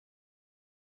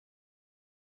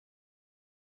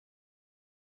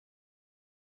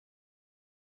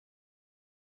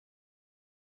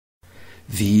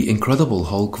The Incredible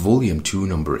Hulk Volume 2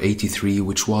 number 83,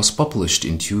 which was published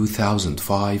in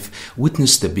 2005,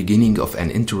 witnessed the beginning of an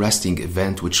interesting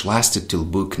event which lasted till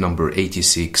book number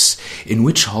 86, in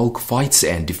which Hulk fights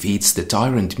and defeats the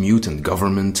tyrant mutant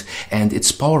government and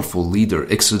its powerful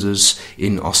leader Exodus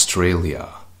in Australia.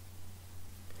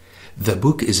 The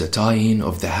book is a tie-in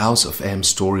of the House of M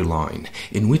storyline,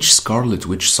 in which Scarlet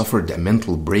Witch suffered a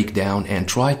mental breakdown and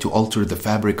tried to alter the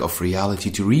fabric of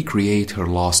reality to recreate her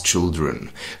lost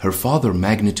children. Her father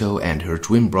Magneto and her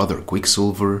twin brother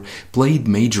Quicksilver played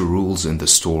major roles in the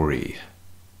story.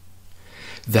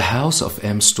 The House of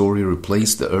M story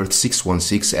replaced the Earth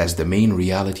 616 as the main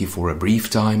reality for a brief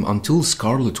time until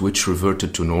Scarlet Witch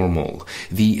reverted to normal.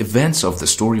 The events of the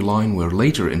storyline were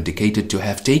later indicated to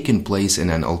have taken place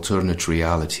in an alternate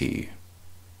reality.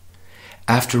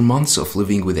 After months of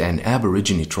living with an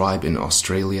Aborigine tribe in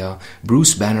Australia,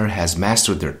 Bruce Banner has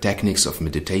mastered their techniques of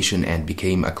meditation and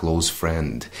became a close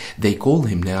friend. They call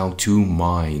him now Two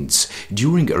Minds.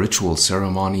 During a ritual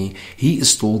ceremony, he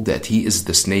is told that he is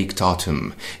the snake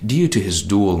totem, due to his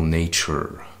dual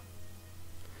nature.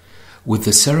 With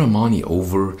the ceremony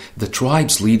over, the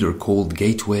tribe's leader called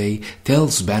Gateway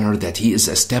tells Banner that he is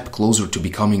a step closer to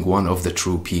becoming one of the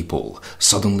true people.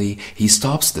 Suddenly, he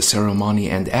stops the ceremony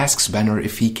and asks Banner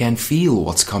if he can feel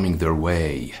what's coming their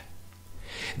way.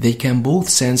 They can both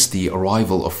sense the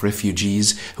arrival of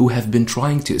refugees who have been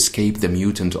trying to escape the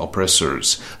mutant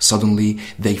oppressors. Suddenly,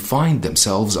 they find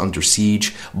themselves under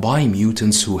siege by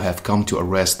mutants who have come to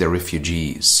arrest the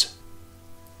refugees.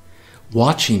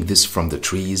 Watching this from the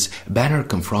trees, Banner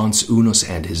confronts Unos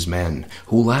and his men,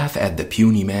 who laugh at the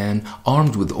puny man,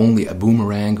 armed with only a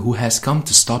boomerang, who has come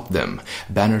to stop them.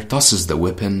 Banner tosses the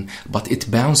weapon, but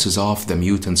it bounces off the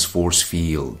mutant's force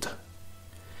field.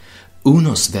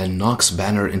 Unos then knocks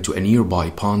Banner into a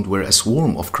nearby pond where a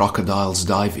swarm of crocodiles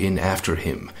dive in after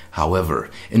him.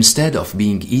 However, instead of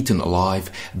being eaten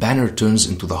alive, Banner turns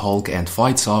into the Hulk and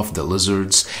fights off the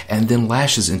lizards and then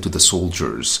lashes into the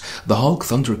soldiers. The Hulk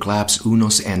thunderclaps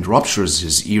Unos and ruptures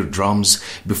his eardrums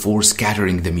before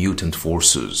scattering the mutant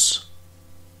forces.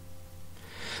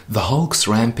 The Hulk's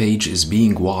rampage is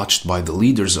being watched by the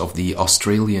leaders of the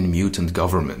Australian mutant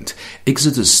government.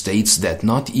 Exodus states that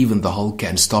not even the Hulk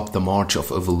can stop the march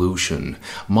of evolution.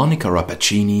 Monica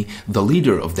Rappaccini, the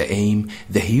leader of the AIM,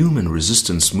 the human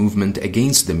resistance movement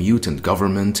against the mutant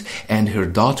government, and her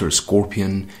daughter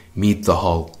Scorpion meet the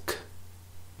Hulk.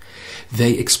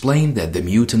 They explain that the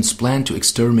mutants plan to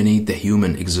exterminate the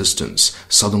human existence.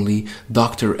 Suddenly,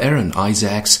 Dr. Aaron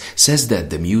Isaacs says that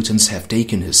the mutants have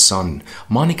taken his son.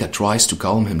 Monica tries to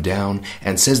calm him down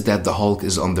and says that the Hulk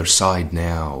is on their side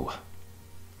now.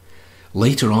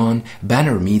 Later on,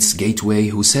 Banner meets Gateway,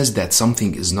 who says that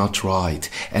something is not right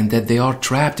and that they are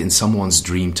trapped in someone's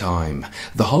dream time.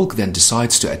 The Hulk then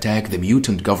decides to attack the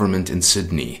mutant government in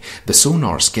Sydney. The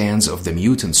sonar scans of the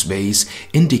mutants' base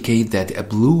indicate that a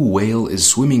blue whale is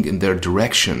swimming in their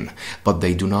direction, but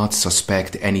they do not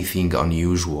suspect anything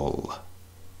unusual.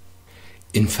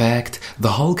 In fact,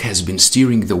 the Hulk has been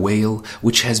steering the whale,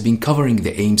 which has been covering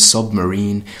the AIM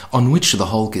submarine on which the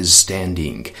Hulk is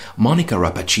standing. Monica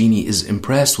Rappaccini is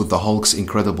impressed with the Hulk's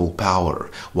incredible power,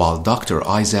 while Dr.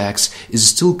 Isaacs is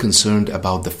still concerned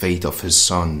about the fate of his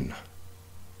son.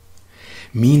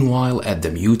 Meanwhile, at the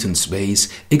mutant's base,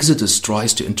 Exodus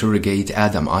tries to interrogate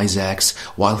Adam Isaacs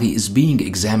while he is being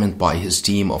examined by his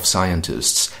team of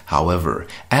scientists. However,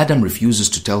 Adam refuses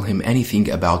to tell him anything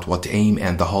about what AIM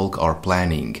and the Hulk are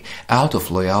planning, out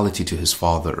of loyalty to his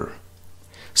father.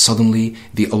 Suddenly,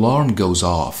 the alarm goes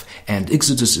off, and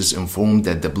Exodus is informed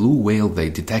that the blue whale they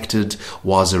detected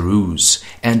was a ruse,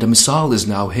 and a missile is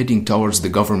now heading towards the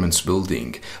government's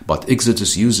building, but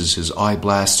Exodus uses his eye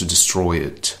blast to destroy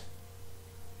it.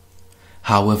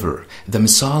 However, the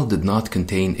missile did not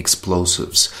contain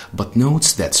explosives, but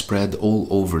notes that spread all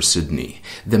over Sydney.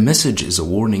 The message is a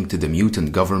warning to the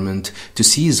mutant government to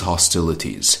cease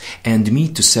hostilities and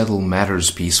meet to settle matters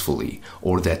peacefully,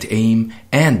 or that AIM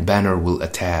and Banner will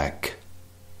attack.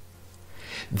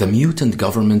 The mutant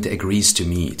government agrees to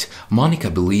meet. Monica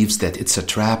believes that it's a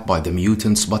trap by the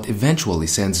mutants, but eventually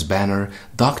sends Banner,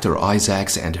 Dr.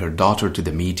 Isaacs, and her daughter to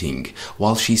the meeting,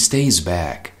 while she stays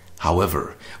back.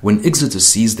 However, when Exodus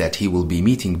sees that he will be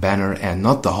meeting Banner and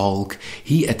not the Hulk,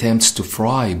 he attempts to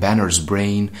fry Banner's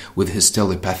brain with his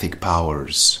telepathic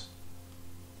powers.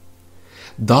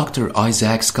 Dr.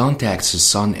 Isaacs contacts his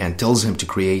son and tells him to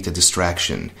create a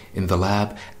distraction. In the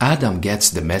lab, Adam gets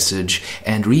the message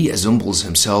and reassembles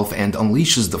himself and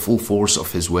unleashes the full force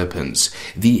of his weapons.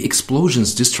 The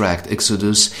explosions distract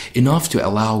Exodus enough to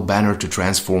allow Banner to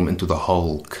transform into the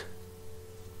Hulk.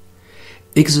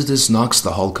 Exodus knocks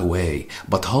the Hulk away,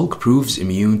 but Hulk proves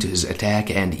immune to his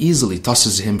attack and easily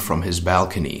tosses him from his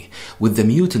balcony. With the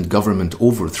mutant government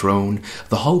overthrown,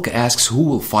 the Hulk asks who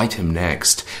will fight him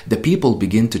next. The people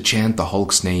begin to chant the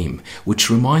Hulk's name, which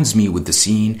reminds me with the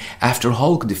scene after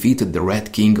Hulk defeated the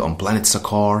Red King on planet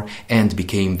Sakaar and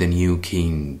became the new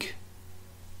king.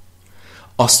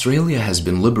 Australia has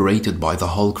been liberated by the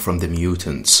Hulk from the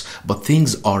mutants, but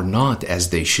things are not as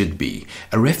they should be.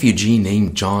 A refugee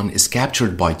named John is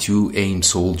captured by two AIM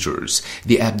soldiers.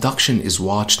 The abduction is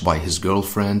watched by his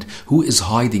girlfriend, who is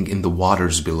hiding in the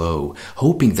waters below,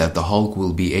 hoping that the Hulk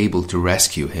will be able to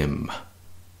rescue him.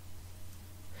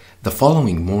 The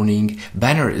following morning,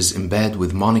 Banner is in bed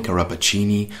with Monica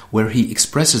Rappaccini, where he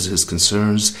expresses his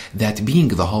concerns that being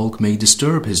the Hulk may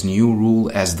disturb his new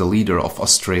rule as the leader of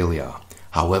Australia.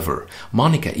 However,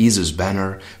 Monica eases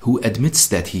Banner, who admits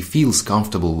that he feels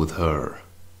comfortable with her.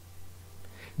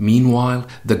 Meanwhile,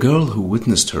 the girl who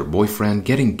witnessed her boyfriend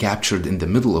getting captured in the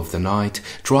middle of the night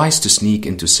tries to sneak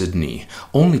into Sydney,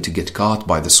 only to get caught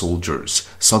by the soldiers.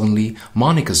 Suddenly,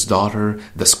 Monica's daughter,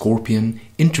 the Scorpion,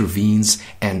 intervenes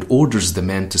and orders the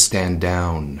men to stand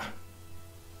down.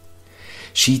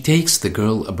 She takes the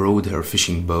girl aboard her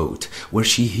fishing boat, where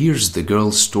she hears the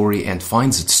girl's story and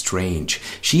finds it strange.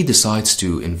 She decides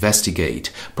to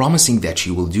investigate, promising that she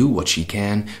will do what she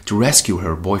can to rescue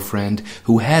her boyfriend,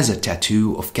 who has a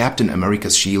tattoo of Captain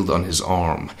America's shield on his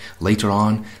arm. Later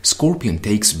on, Scorpion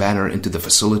takes Banner into the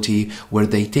facility where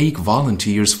they take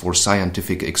volunteers for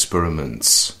scientific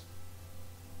experiments.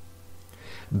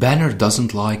 Banner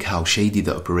doesn't like how shady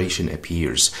the operation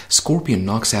appears. Scorpion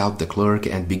knocks out the clerk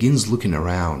and begins looking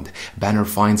around. Banner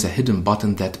finds a hidden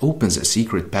button that opens a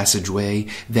secret passageway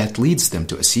that leads them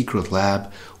to a secret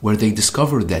lab where they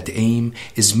discover that AIM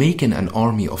is making an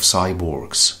army of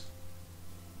cyborgs.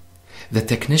 The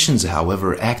technicians,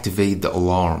 however, activate the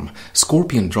alarm.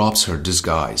 Scorpion drops her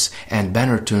disguise, and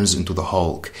Banner turns into the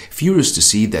Hulk, furious to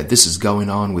see that this is going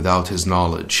on without his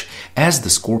knowledge. As the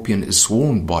Scorpion is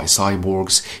swarmed by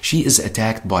cyborgs, she is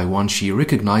attacked by one she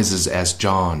recognizes as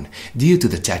John, due to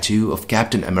the tattoo of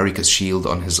Captain America's shield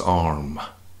on his arm.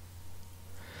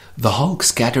 The Hulk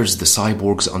scatters the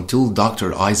cyborgs until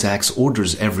Dr. Isaacs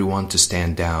orders everyone to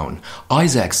stand down.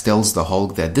 Isaacs tells the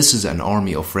Hulk that this is an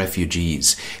army of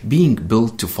refugees, being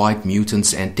built to fight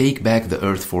mutants and take back the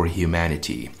Earth for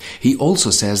humanity. He also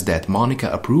says that Monica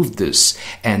approved this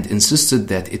and insisted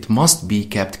that it must be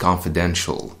kept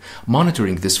confidential.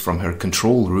 Monitoring this from her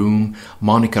control room,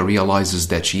 Monica realizes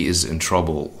that she is in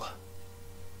trouble.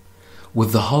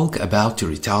 With the Hulk about to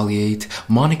retaliate,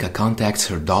 Monica contacts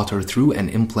her daughter through an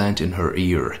implant in her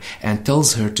ear and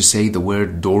tells her to say the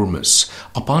word Dormus.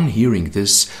 Upon hearing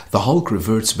this, the Hulk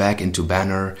reverts back into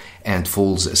Banner and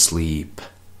falls asleep.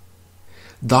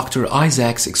 Dr.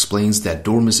 Isaacs explains that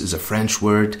Dormus is a French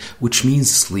word which means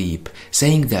sleep,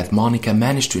 saying that Monica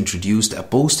managed to introduce a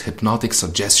post-hypnotic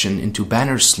suggestion into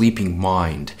Banner's sleeping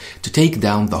mind to take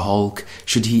down the Hulk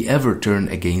should he ever turn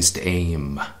against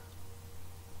AIM.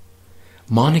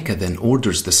 Monica then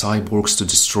orders the cyborgs to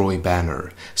destroy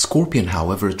Banner. Scorpion,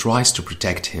 however, tries to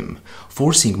protect him,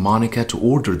 forcing Monica to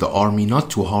order the army not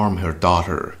to harm her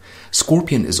daughter.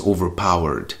 Scorpion is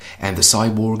overpowered, and the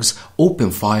cyborgs open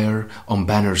fire on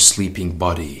Banner's sleeping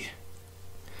body.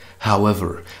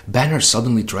 However, Banner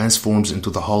suddenly transforms into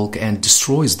the Hulk and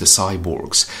destroys the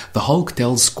cyborgs. The Hulk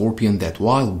tells Scorpion that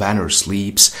while Banner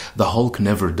sleeps, the Hulk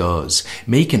never does,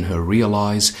 making her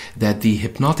realize that the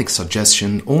hypnotic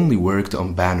suggestion only worked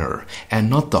on Banner and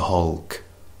not the Hulk.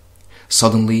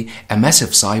 Suddenly, a massive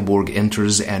cyborg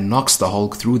enters and knocks the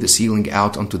Hulk through the ceiling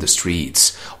out onto the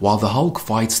streets. While the Hulk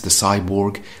fights the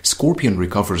cyborg, Scorpion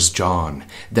recovers John,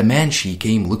 the man she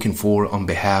came looking for on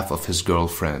behalf of his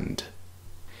girlfriend.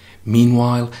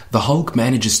 Meanwhile, the Hulk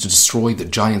manages to destroy the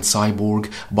giant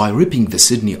cyborg by ripping the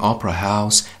Sydney Opera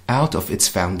House out of its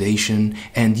foundation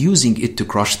and using it to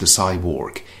crush the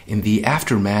cyborg. In the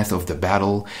aftermath of the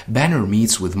battle, Banner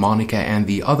meets with Monica and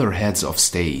the other heads of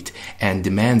state and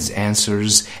demands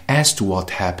answers as to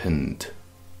what happened.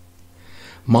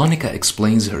 Monica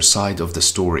explains her side of the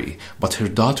story, but her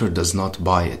daughter does not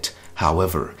buy it.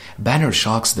 However, Banner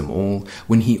shocks them all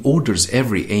when he orders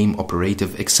every AIM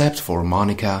operative except for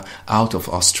Monica out of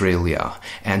Australia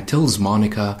and tells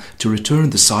Monica to return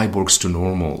the cyborgs to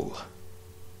normal.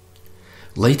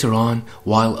 Later on,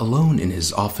 while alone in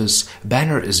his office,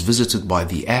 Banner is visited by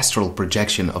the astral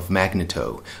projection of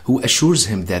Magneto, who assures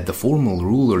him that the formal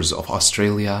rulers of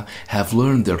Australia have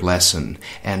learned their lesson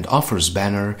and offers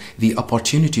Banner the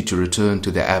opportunity to return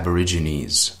to the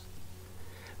Aborigines.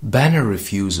 Banner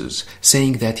refuses,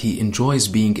 saying that he enjoys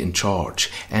being in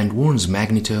charge, and warns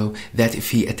Magneto that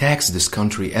if he attacks this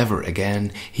country ever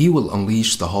again, he will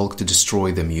unleash the Hulk to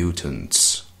destroy the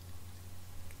mutants.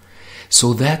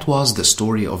 So that was the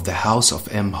story of the House of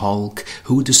M. Hulk,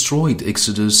 who destroyed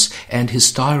Exodus and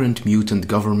his tyrant mutant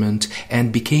government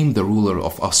and became the ruler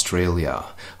of Australia.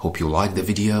 Hope you liked the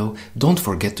video. Don't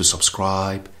forget to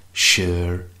subscribe,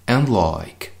 share, and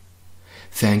like.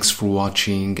 Thanks for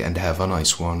watching and have a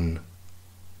nice one.